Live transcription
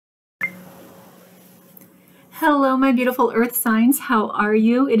Hello, my beautiful earth signs. How are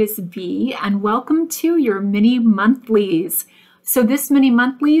you? It is B, and welcome to your mini monthlies. So this mini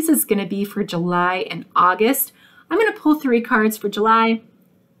monthlies is going to be for July and August. I'm going to pull 3 cards for July,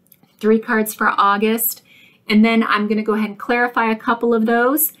 3 cards for August, and then I'm going to go ahead and clarify a couple of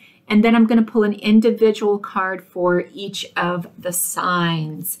those, and then I'm going to pull an individual card for each of the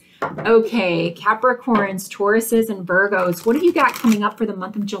signs. Okay, Capricorns, Tauruses, and Virgos, what have you got coming up for the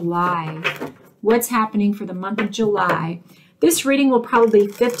month of July? What's happening for the month of July? This reading will probably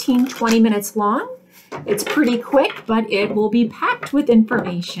be 15-20 minutes long. It's pretty quick, but it will be packed with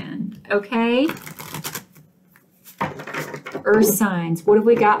information, okay? Earth signs, what have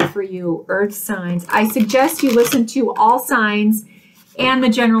we got for you, Earth signs? I suggest you listen to all signs and the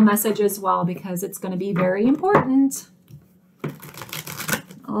general message as well, because it's going to be very important.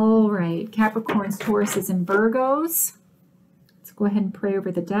 All right, Capricorns, Tauruses, and Virgos. Let's go ahead and pray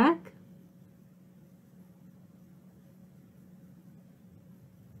over the deck.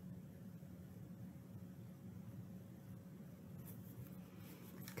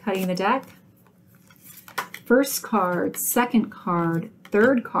 Cutting the deck. First card, second card,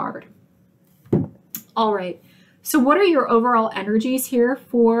 third card. All right. So what are your overall energies here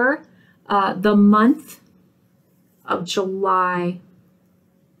for the month of July?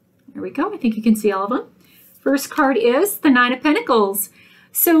 There we go. I think you can see all of them. First card is the 9 of Pentacles.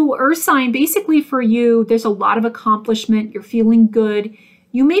 So Earth sign, basically for you, there's a lot of accomplishment. You're feeling good.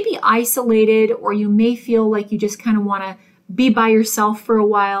 You may be isolated, or you may feel like you just kind of want to be by yourself for a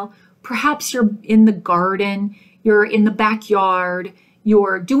while. Perhaps you're in the garden, you're in the backyard,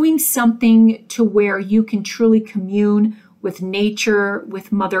 you're doing something to where you can truly commune with nature,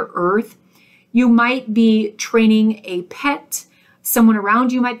 with Mother Earth. You might be training a pet. Someone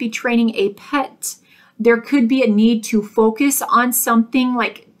around you might be training a pet. There could be a need to focus on something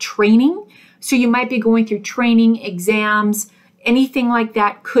like training. So you might be going through training, exams, anything like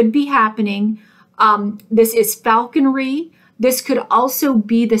that could be happening. This is falconry. This could also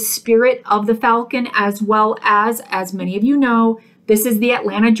be the spirit of the falcon, as well as many of you know, this is the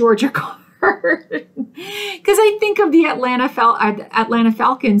Atlanta, Georgia card. Because I think of the Atlanta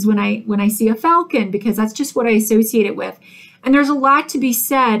Falcons when I see a falcon, because that's just what I associate it with. And there's a lot to be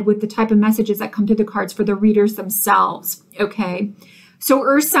said with the type of messages that come through the cards for the readers themselves, okay? So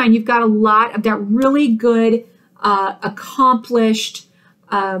Earth sign, you've got a lot of that really good, accomplished,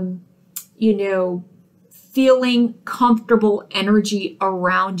 feeling comfortable energy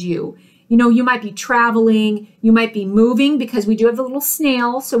around you. You know, you might be traveling, you might be moving, because we do have the little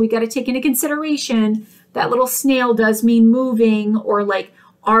snail, so we got to take into consideration that little snail does mean moving, or like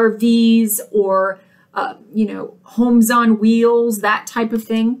RVs, or homes on wheels, that type of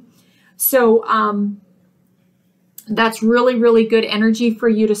thing. So that's really, really good energy for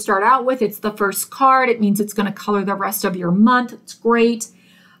you to start out with. It's the first card. It means it's going to color the rest of your month. It's great.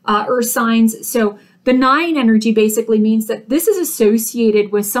 Earth signs. So the 9 energy basically means that this is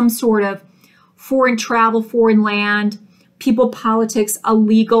associated with some sort of foreign travel, foreign land, people, politics, a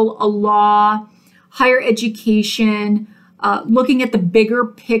legal, a law, higher education, looking at the bigger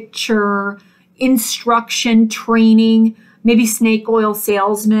picture, instruction, training, maybe snake oil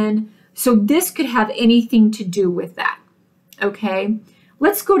salesman. So this could have anything to do with that. Okay,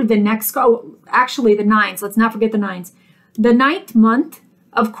 let's go to the next. Oh, actually the 9s. Let's not forget the 9s. The 9th month,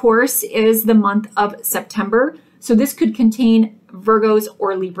 of course, is the month of September. So this could contain Virgos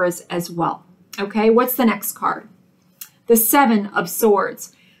or Libras as well. Okay, what's the next card? The 7 of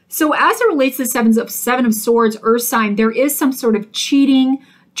Swords. So as it relates to the 7 of Swords, Earth sign, there is some sort of cheating,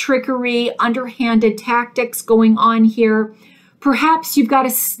 trickery, underhanded tactics going on here. Perhaps you've got to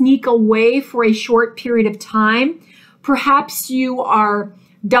sneak away for a short period of time. Perhaps you are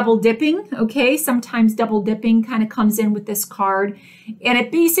double dipping, okay? Sometimes double dipping kind of comes in with this card. And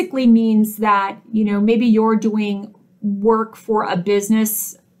it basically means that, maybe you're doing work for a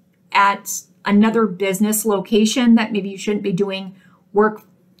business at another business location that maybe you shouldn't be doing work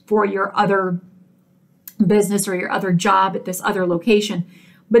for your other business or your other job at this other location.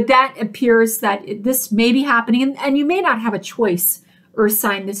 But that appears that this may be happening, and you may not have a choice, Earth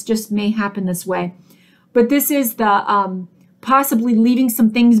sign. This just may happen this way. But this is the possibly leaving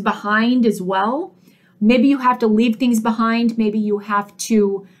some things behind as well. Maybe you have to leave things behind. Maybe you have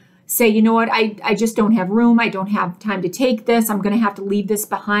to say, you know what, I just don't have room. I don't have time to take this. I'm going to have to leave this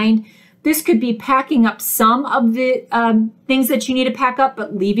behind. This could be packing up some of the things that you need to pack up,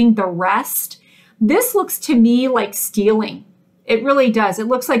 but leaving the rest. This looks to me like stealing. It really does. It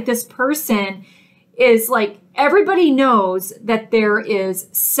looks like this person is like, everybody knows that there is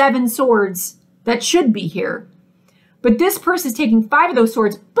 7 swords that should be here. But this person is taking 5 of those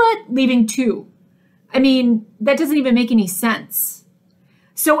swords, but leaving 2. I mean, that doesn't even make any sense.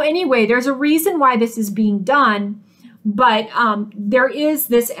 So anyway, there's a reason why this is being done, but there is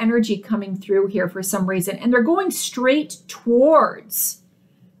this energy coming through here for some reason, and they're going straight towards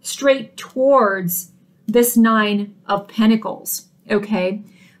this 9 of Pentacles, okay?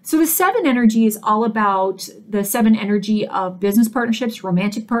 So the 7 energy is all about the 7 energy of business partnerships,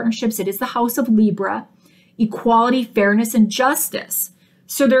 romantic partnerships. It is the house of Libra, equality, fairness, and justice.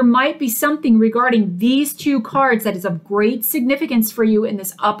 So there might be something regarding these 2 cards that is of great significance for you in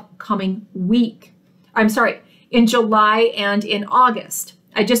this upcoming week. I'm sorry, in July and in August.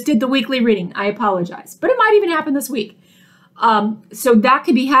 I just did the weekly reading. I apologize. But it might even happen this week. So that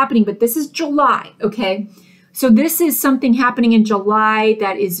could be happening, but this is July, okay? So this is something happening in July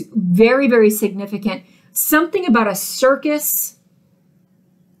that is very, very significant. Something about a circus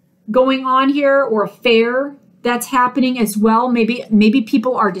going on here, or a fair that's happening as well. Maybe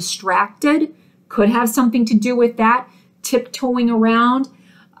people are distracted. Could have something to do with that, tiptoeing around.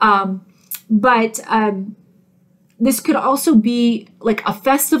 This could also be like a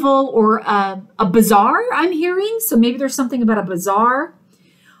festival or a bazaar, I'm hearing. So maybe there's something about a bazaar.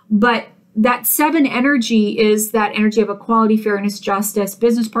 But that 7 energy is that energy of equality, fairness, justice,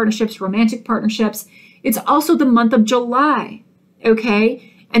 business partnerships, romantic partnerships. It's also the month of July,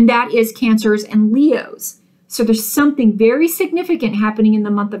 okay? And that is Cancers and Leos. So there's something very significant happening in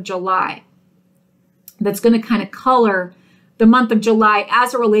the month of July that's going to kind of color the month of July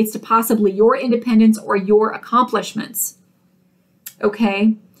as it relates to possibly your independence or your accomplishments,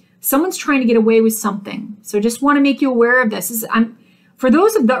 okay? Someone's trying to get away with something. So just want to make you aware of this. For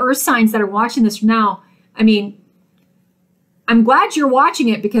those of the earth signs that are watching this now, I mean, I'm glad you're watching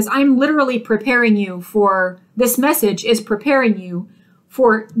it, because I'm literally preparing you for this message, is preparing you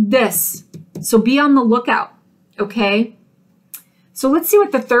for this. So be on the lookout, okay? So let's see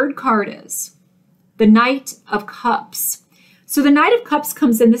what the 3rd card is. The Knight of Cups. So the Knight of Cups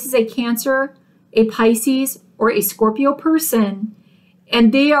comes in. This is a Cancer, a Pisces, or a Scorpio person,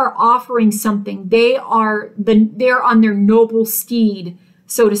 and they are offering something. They are on their noble steed,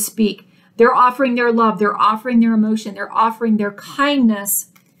 so to speak. They're offering their love. They're offering their emotion. They're offering their kindness.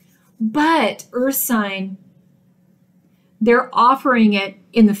 But earth sign, they're offering it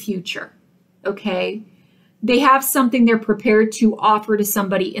in the future, okay? They have something they're prepared to offer to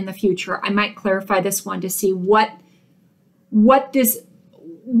somebody in the future. I might clarify this one to see what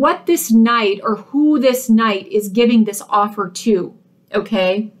this knight, or who this knight is giving this offer to,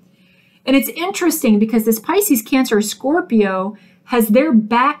 okay? And it's interesting because this Pisces, Cancer, Scorpio has their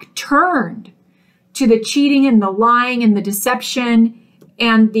back turned to the cheating and the lying and the deception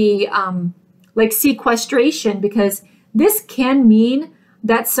and the like sequestration, because this can mean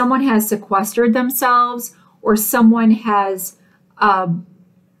that someone has sequestered themselves, or someone has, they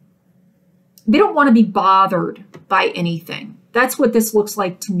don't want to be bothered by anything. That's what this looks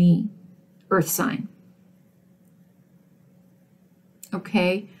like to me, earth sign.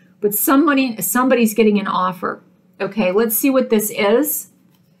 Okay, but somebody's getting an offer. Okay, let's see what this is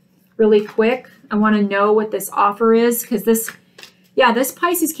really quick. I want to know what this offer is, because this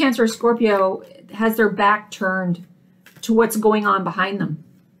Pisces, Cancer, Scorpio has their back turned to what's going on behind them.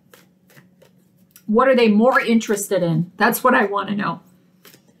 What are they more interested in? That's what I want to know.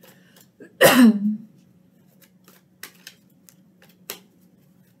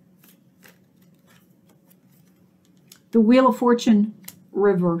 The Wheel of Fortune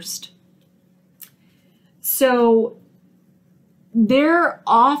reversed. So they're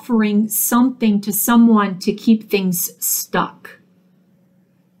offering something to someone to keep things stuck,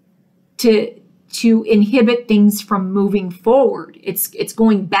 to inhibit things from moving forward. It's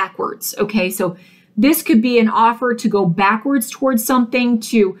going backwards, okay? So this could be an offer to go backwards towards something,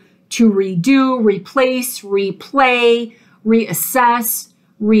 to redo, replace, replay, reassess,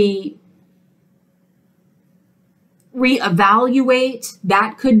 reevaluate.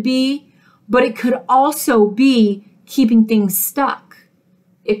 That could be, but it could also be keeping things stuck.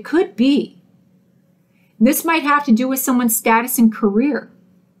 It could be. This might have to do with someone's status and career.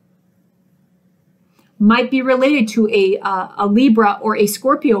 Might be related to a Libra or a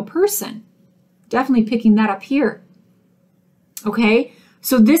Scorpio person. Definitely picking that up here. Okay,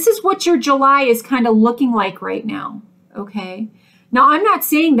 so this is what your July is kind of looking like right now. Okay, now I'm not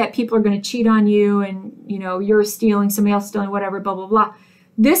saying that people are going to cheat on you and, you know, you're stealing, somebody else stealing, whatever, blah, blah, blah.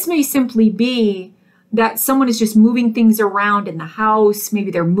 This may simply be that someone is just moving things around in the house.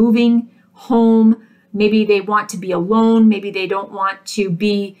 Maybe they're moving home. Maybe they want to be alone. Maybe they don't want to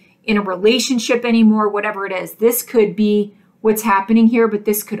be in a relationship anymore, whatever it is. This could be what's happening here, but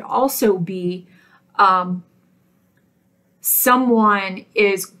this could also be someone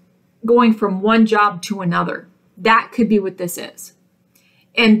is going from one job to another. That could be what this is.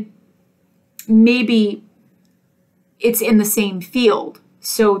 And maybe it's in the same field.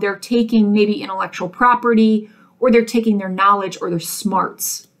 So they're taking maybe intellectual property, or they're taking their knowledge or their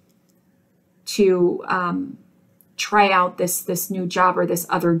smarts to try out this new job or this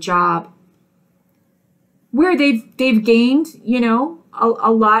other job, where they've gained, you know,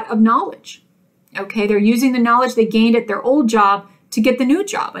 a lot of knowledge. Okay, they're using the knowledge they gained at their old job to get the new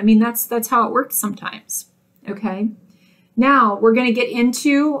job. I mean, that's how it works sometimes. Okay, now we're going to get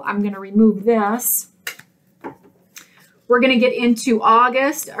into, I'm going to remove this. We're going to get into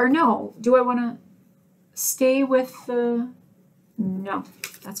August, or no, do I want to stay with the, no,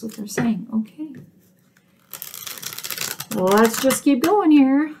 that's what they're saying. Okay, well, let's just keep going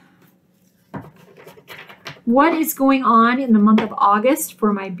here. What is going on in the month of August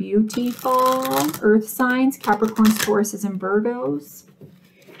for my beautiful earth signs, Capricorns, Tauruses, and Virgos?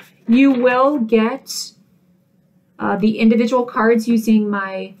 You will get the individual cards using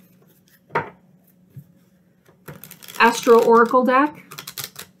my ASTRO Oracle deck.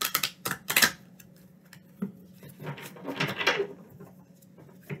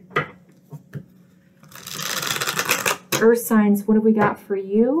 Earth signs, what have we got for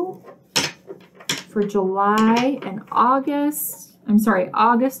you? For July and August. I'm sorry,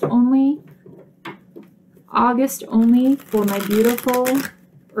 August only. August only for my beautiful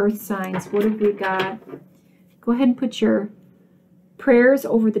earth signs. What have we got? Go ahead and put your prayers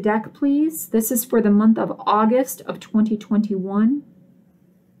over the deck, please. This is for the month of August of 2021.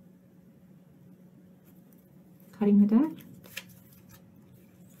 Cutting the deck.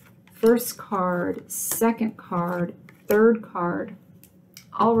 First card, second card, third card.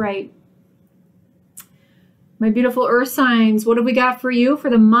 All right. My beautiful earth signs, what have we got for you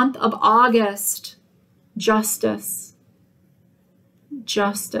for the month of August? Justice.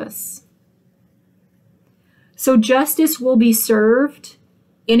 Justice. So justice will be served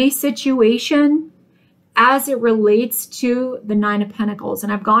in a situation as it relates to the Nine of Pentacles.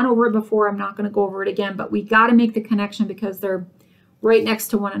 And I've gone over it before. I'm not going to go over it again, but we got to make the connection because they're right next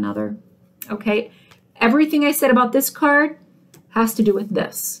to one another. Okay? Everything I said about this card has to do with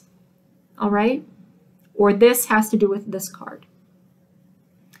this. All right? Or this has to do with this card.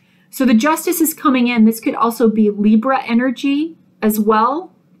 So the justice is coming in. This could also be Libra energy as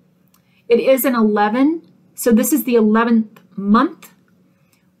well. It is an 11. So this is the 11th month,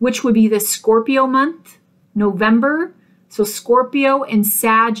 which would be the Scorpio month, November. So Scorpio and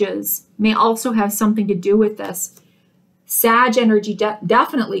Sages may also have something to do with this. Sag energy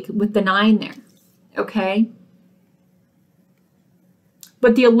definitely with the 9 there. Okay.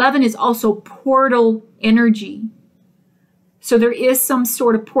 But the 11 is also portal energy. So there is some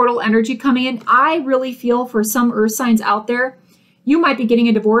sort of portal energy coming in. I really feel for some earth signs out there, you might be getting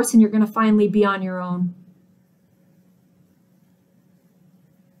a divorce and you're going to finally be on your own.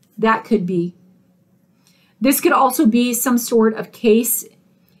 That could be. This could also be some sort of case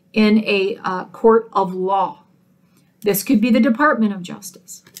in a court of law. This could be the Department of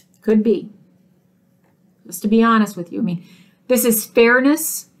Justice. Could be. Just to be honest with you. I mean, this is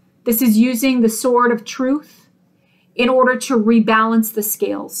fairness. This is using the sword of truth in order to rebalance the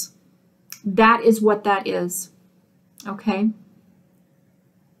scales. That is what that is. Okay?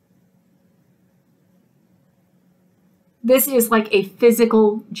 This is like a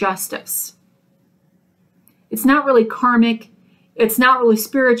physical justice. It's not really karmic. It's not really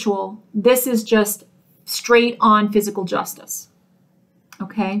spiritual. This is just straight on physical justice.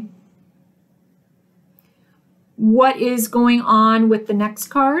 Okay? What is going on with the next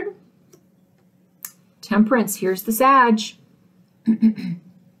card? Temperance. Here's the Sag.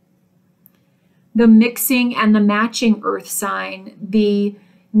 The mixing and the matching earth sign. The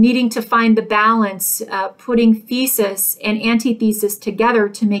needing to find the balance. Putting thesis and antithesis together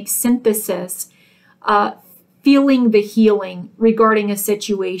to make synthesis. Feeling the healing regarding a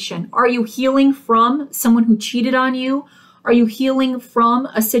situation. Are you healing from someone who cheated on you? Are you healing from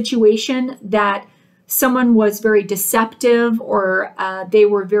a situation that someone was very deceptive, or they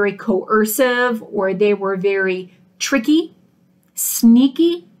were very coercive, or they were very tricky,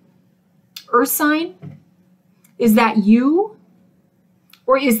 sneaky? Earth sign? Is that you?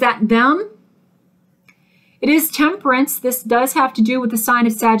 Or is that them? It is Temperance. This does have to do with the sign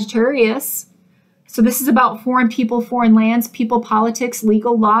of Sagittarius. So this is about foreign people, foreign lands, people, politics,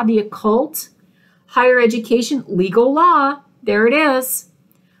 legal law, the occult, higher education, legal law. There it is.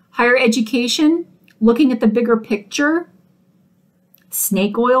 Higher education. Looking at the bigger picture,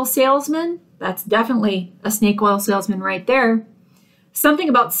 snake oil salesman, that's definitely a snake oil salesman right there. Something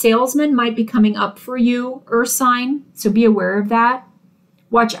about salesman might be coming up for you, earth sign, so be aware of that.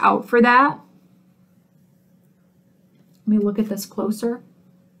 Watch out for that. Let me look at this closer.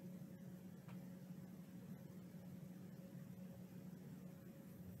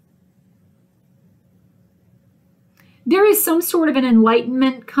 There is some sort of an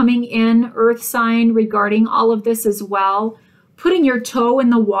enlightenment coming in, Earth sign, regarding all of this as well. Putting your toe in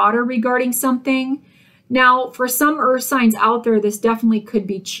the water regarding something. Now, for some Earth signs out there, this definitely could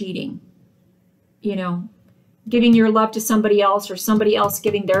be cheating. You know, giving your love to somebody else or somebody else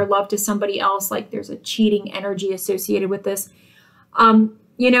giving their love to somebody else. Like there's a cheating energy associated with this.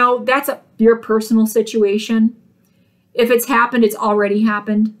 You know, that's your personal situation. If it's happened, it's already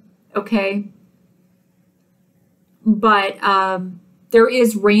happened. Okay. But there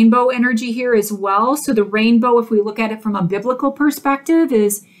is rainbow energy here as well. So the rainbow, if we look at it from a biblical perspective,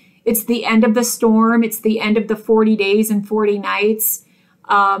 is it's the end of the storm. It's the end of the 40 days and 40 nights.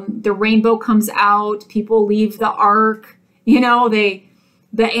 The rainbow comes out. People leave the ark. You know, the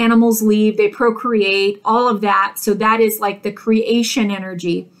animals leave. They procreate. All of that. So that is like the creation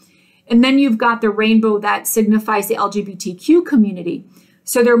energy. And then you've got the rainbow that signifies the LGBTQ community.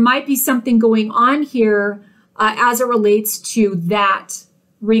 So there might be something going on here as it relates to that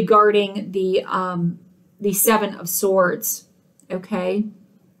regarding the Seven of Swords, okay?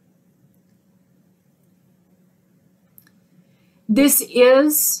 This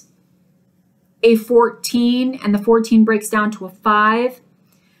is a 14, and the 14 breaks down to a 5.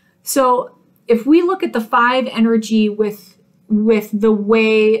 So if we look at the 5 energy with the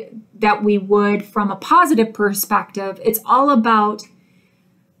way that we would from a positive perspective, it's all about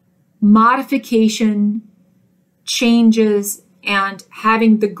modification, changes, and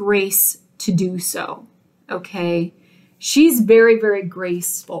having the grace to do so, okay? She's very, very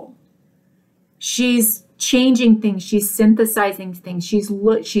graceful. She's changing things. She's synthesizing things. She's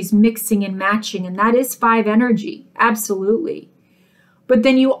mixing and matching, and that is 5 energy, absolutely. But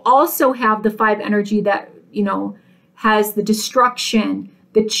then you also have the 5 energy that, you know, has the destruction,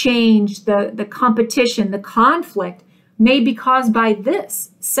 the change, the competition, the conflict may be caused by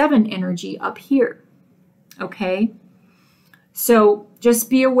this 7 energy up here. Okay, so just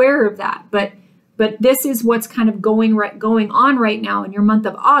be aware of that. But this is what's kind of going on right now in your month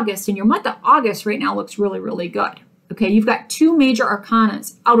of August. And your month of August right now looks really, really good. Okay, you've got 2 major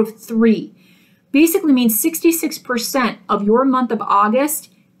arcanas out of 3. Basically means 66% of your month of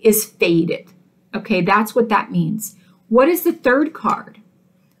August is faded. Okay, that's what that means. What is the 3rd card?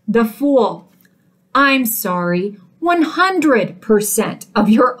 The Fool. I'm sorry, 100% of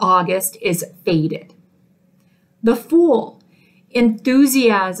your August is faded. The Fool,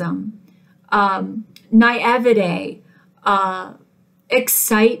 enthusiasm, naivete,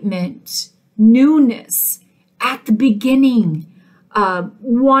 excitement, newness at the beginning,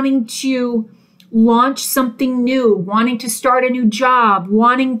 wanting to launch something new, wanting to start a new job,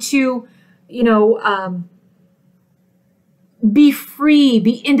 wanting to, you know, be free,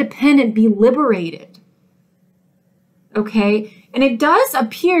 be independent, be liberated. Okay, and it does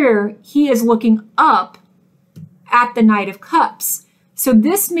appear he is looking up at the Knight of Cups. So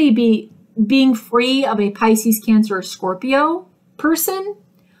this may be being free of a Pisces, Cancer, or Scorpio person,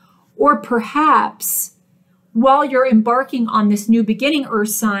 or perhaps while you're embarking on this new beginning Earth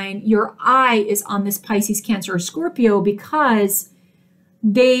sign, your eye is on this Pisces, Cancer, or Scorpio because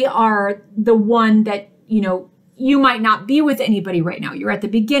they are the one that, you know, you might not be with anybody right now. You're at the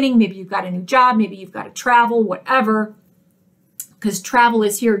beginning. Maybe you've got a new job. Maybe you've got to travel, whatever, because travel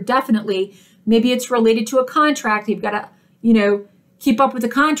is here definitely. Maybe it's related to a contract. You've got to, you know, keep up with the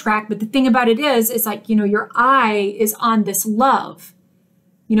contract. But the thing about it is like, you know, your eye is on this love,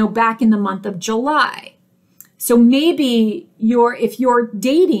 you know, back in the month of July. So maybe if you're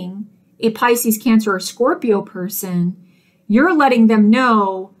dating a Pisces, Cancer, or Scorpio person, you're letting them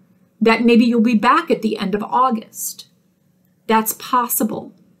know that maybe you'll be back at the end of August. That's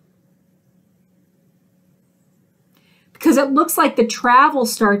possible. Because it looks like the travel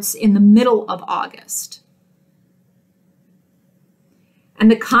starts in the middle of August. And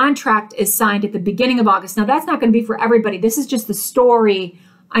the contract is signed at the beginning of August. Now, that's not going to be for everybody. This is just the story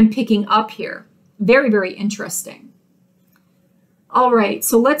I'm picking up here. Very, very interesting. All right,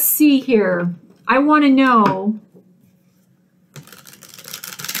 so let's see here. I want to know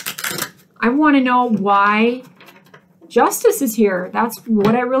why Justice is here. That's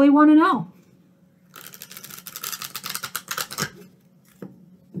what I really want to know.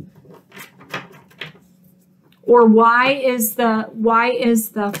 Or why is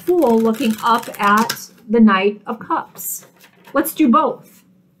the Fool looking up at the Knight of Cups? Let's do both.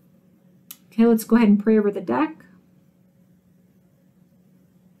 Okay, let's go ahead and pray over the deck.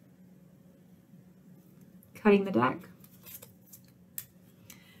 Cutting the deck.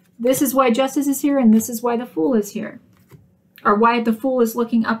 This is why Justice is here, and this is why the Fool is here. Or why the Fool is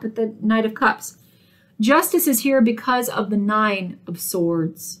looking up at the Knight of Cups. Justice is here because of the Nine of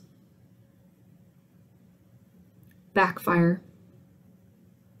Swords. Backfire.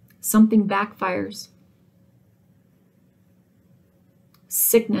 Something backfires.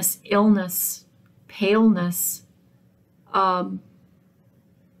 Sickness, illness, paleness.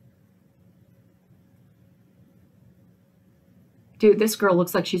 Dude, this girl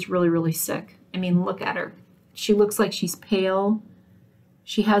looks like she's really, really sick. I mean, look at her. She looks like she's pale.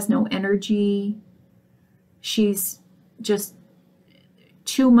 She has no energy. She's just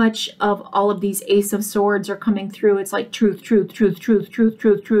too much of all of these Ace of Swords are coming through. It's like truth, truth, truth, truth, truth,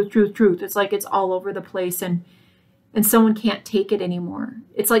 truth, truth, truth, truth. It's like it's all over the place, and someone can't take it anymore.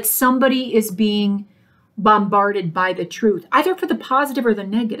 It's like somebody is being bombarded by the truth, either for the positive or the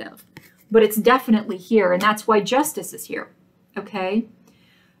negative. But it's definitely here, and that's why Justice is here. Okay?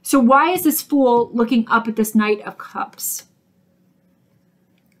 So why is this Fool looking up at this Knight of Cups?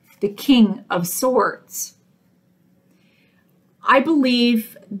 The King of Swords. I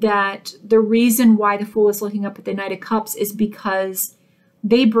believe that the reason why the Fool is looking up at the Knight of Cups is because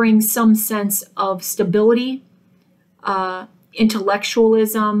they bring some sense of stability,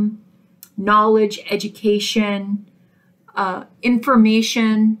 intellectualism, knowledge, education,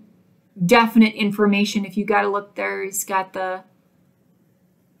 information, definite information. If you got to look there, he's got the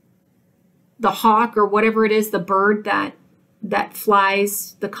hawk or whatever it is, the bird that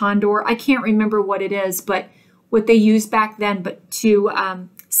flies, the condor. I can't remember what it is, but what they used back then, but to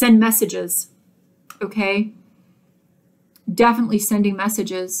send messages, okay? Definitely sending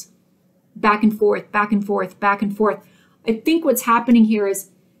messages back and forth, back and forth, back and forth. I think what's happening here is,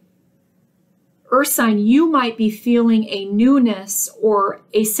 Earth sign, you might be feeling a newness or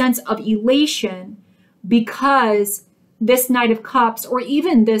a sense of elation because this Knight of Cups, or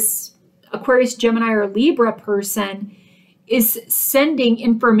even this Aquarius, Gemini, or Libra person is sending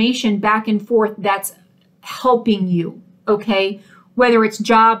information back and forth that's helping you, okay? Whether it's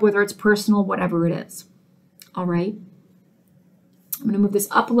job, whether it's personal, whatever it is. All right. I'm going to move this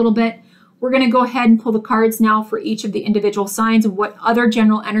up a little bit. We're going to go ahead and pull the cards now for each of the individual signs and what other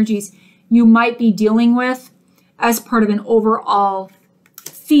general energies you might be dealing with as part of an overall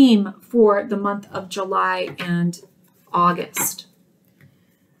theme for the month of July and August.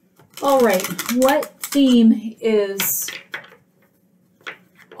 All right, what theme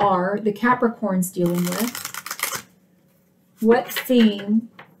are the Capricorns dealing with? What theme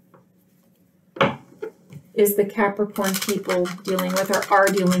is the Capricorn people dealing with or are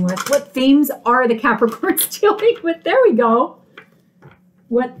dealing with? What themes are the Capricorns dealing with? There we go.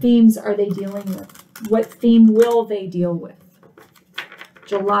 What themes are they dealing with? What theme will they deal with?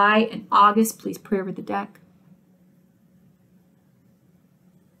 July and August, please pray over the deck.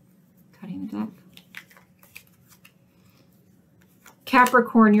 Cutting the deck.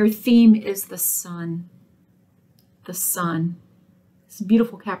 Capricorn, your theme is the sun. The sun. It's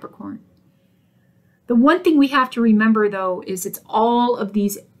beautiful, Capricorn. The one thing we have to remember, though, is it's all of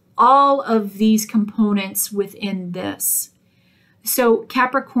these components within this. So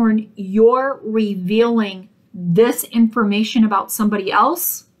Capricorn, you're revealing this information about somebody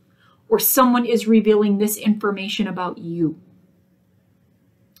else, or someone is revealing this information about you.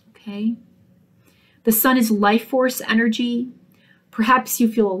 Okay? The sun is life force energy. Perhaps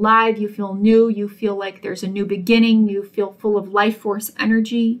you feel alive, you feel new, you feel like there's a new beginning, you feel full of life force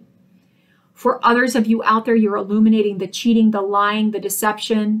energy. For others of you out there, you're illuminating the cheating, the lying, the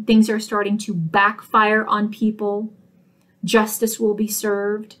deception. Things are starting to backfire on people. Justice will be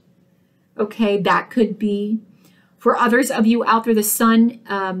served. Okay, that could be. For others of you out there, the sun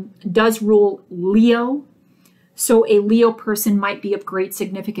does rule Leo. So a Leo person might be of great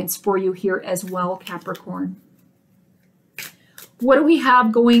significance for you here as well, Capricorn. What do we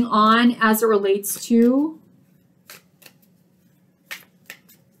have going on as it relates to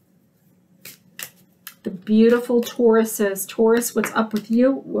the beautiful Tauruses? Taurus, what's up with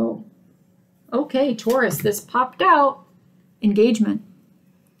you? Whoa. Okay, Taurus, this popped out. Engagement.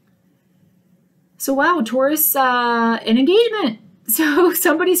 So wow, Taurus, an engagement. So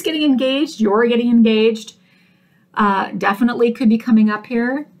somebody's getting engaged, you're getting engaged. Definitely could be coming up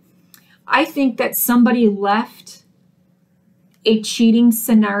here. I think that somebody left a cheating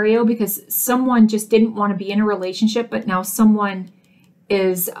scenario because someone just didn't want to be in a relationship, but now someone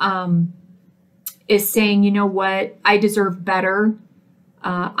is saying, you know what, I deserve better.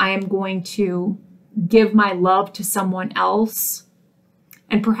 I am going to give my love to someone else.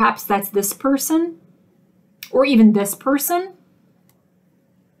 And perhaps that's this person or even this person.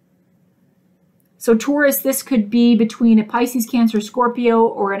 So Taurus, this could be between a Pisces, Cancer, Scorpio,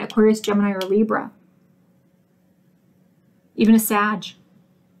 or an Aquarius, Gemini, or Libra. Even a Sag.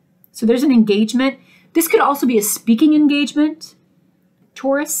 So there's an engagement. This could also be a speaking engagement,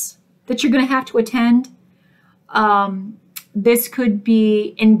 Taurus, that you're going to have to attend. This could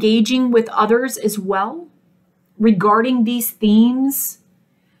be engaging with others as well regarding these themes.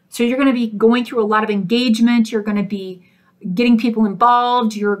 So you're going to be going through a lot of engagement. You're going to be getting people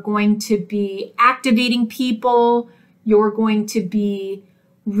involved. You're going to be activating people. You're going to be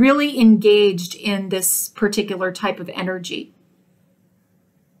really engaged in this particular type of energy.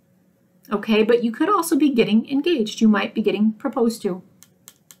 Okay, but you could also be getting engaged. You might be getting proposed to.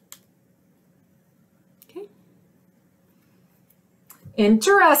 Okay.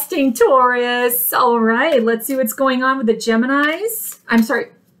 Interesting, Taurus. All right, let's see what's going on with the Geminis. I'm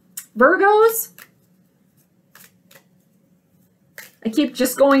sorry, Virgos. I keep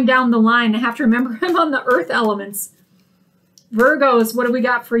just going down the line. I have to remember I'm on the earth elements. Virgos, what do we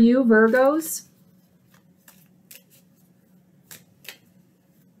got for you, Virgos?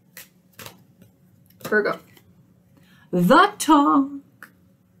 Virgo. The talk.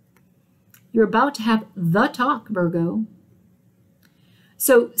 You're about to have the talk, Virgo.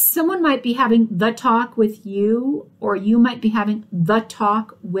 So someone might be having the talk with you, or you might be having the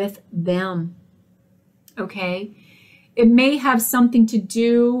talk with them. Okay? It may have something to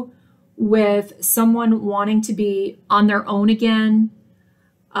do with someone wanting to be on their own again.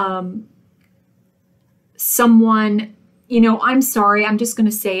 Someone, you know, I'm sorry, I'm just going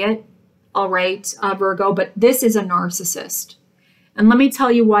to say it. All right, Virgo, but this is a narcissist. And let me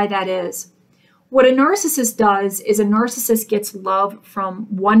tell you why that is. What a narcissist does is a narcissist gets love from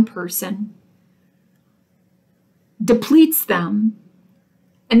one person, depletes them,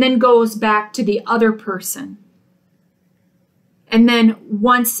 and then goes back to the other person. And then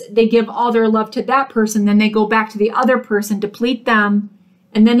once they give all their love to that person, then they go back to the other person, deplete them,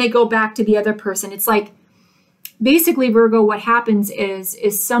 and then they go back to the other person. It's like, basically, Virgo, what happens is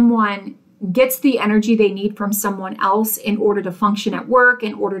someone gets the energy they need from someone else in order to function at work,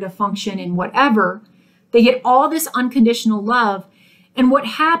 in order to function in whatever. They get all this unconditional love. And what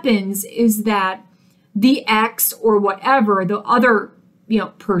happens is that the ex or whatever, the other,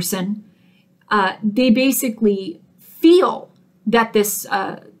 person, they basically feel that this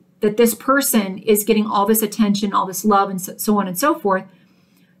person is getting all this attention, all this love, and so on and so forth.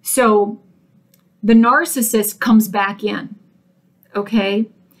 So the narcissist comes back in, okay?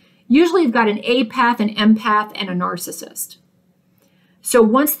 Usually you've got an empath, an empath, and a narcissist. So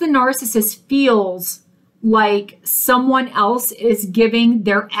once the narcissist feels like someone else is giving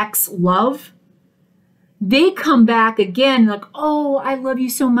their ex love, they come back again like, oh, I love you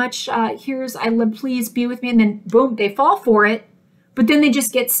so much. I love, please be with me. And then boom, they fall for it, but then they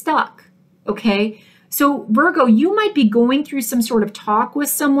just get stuck, okay? So Virgo, you might be going through some sort of talk with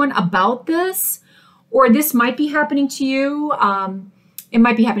someone about this, or this might be happening to you. It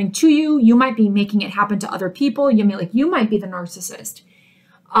might be happening to you. You might be making it happen to other people. You might be the narcissist.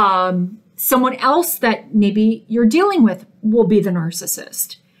 Someone else that maybe you're dealing with will be the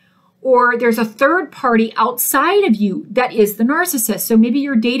narcissist. Or there's a third party outside of you that is the narcissist. So maybe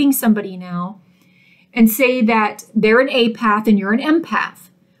you're dating somebody now and say that they're an empath and you're an empath.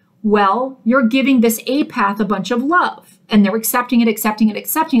 Well, you're giving this empath a bunch of love and they're accepting it.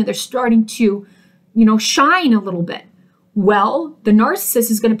 They're starting to, shine a little bit. Well, the narcissist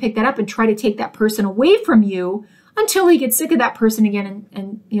is going to pick that up and try to take that person away from you until he gets sick of that person again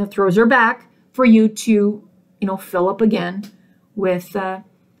and throws her back for you to, fill up again with,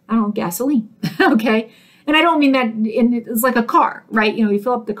 gasoline. Okay. And I don't mean that it's like a car, right? You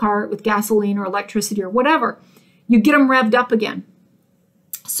fill up the car with gasoline or electricity or whatever. You get them revved up again.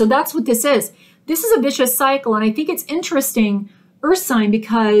 So that's what this is. This is a vicious cycle. And I think it's interesting, Earth sign,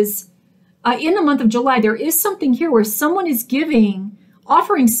 because in the month of July, there is something here where someone is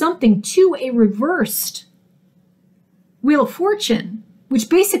offering something to a reversed Wheel of Fortune, which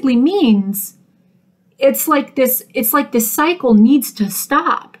basically means it's like this cycle needs to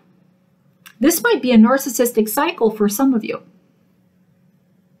stop. This might be a narcissistic cycle for some of you.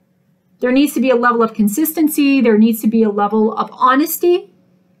 There needs to be a level of consistency. There needs to be a level of honesty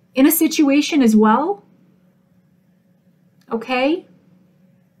in a situation as well. Okay?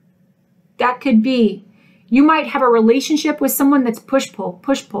 That could be, you might have a relationship with someone that's push-pull,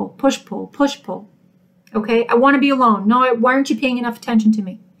 push-pull, push-pull, push-pull. Okay, I want to be alone. No, why aren't you paying enough attention to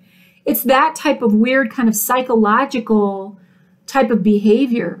me? It's that type of weird kind of psychological type of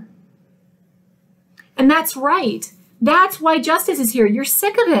behavior. And that's right. That's why justice is here. You're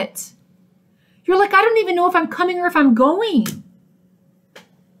sick of it. You're like, I don't even know if I'm coming or if I'm going.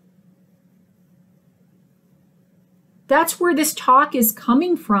 That's where this talk is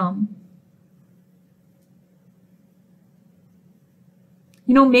coming from.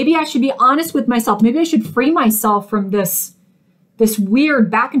 You know, maybe I should be honest with myself. Maybe I should free myself from this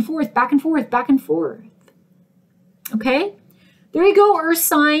weird back and forth, back and forth, back and forth. Okay? There you go, Earth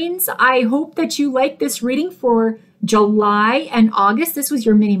signs. I hope that you like this reading for July and August. This was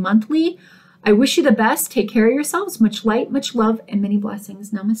your mini monthly. I wish you the best. Take care of yourselves. Much light, much love, and many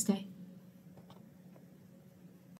blessings. Namaste.